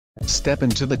Step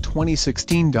into the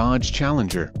 2016 Dodge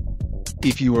Challenger.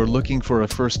 If you are looking for a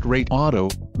first-rate auto,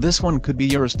 this one could be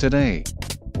yours today.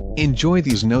 Enjoy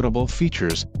these notable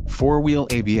features: 4-wheel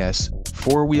ABS,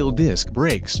 4-wheel disc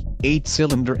brakes,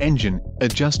 8-cylinder engine,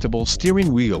 adjustable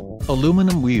steering wheel,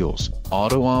 aluminum wheels,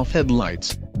 auto-off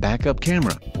headlights, backup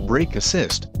camera, brake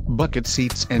assist, bucket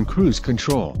seats and cruise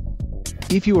control.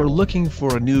 If you are looking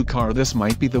for a new car, this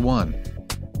might be the one.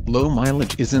 Low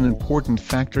mileage is an important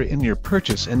factor in your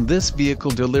purchase, and this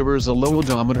vehicle delivers a low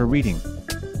odometer reading.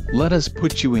 Let us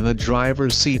put you in the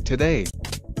driver's seat today.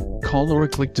 Call or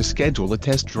click to schedule a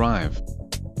test drive.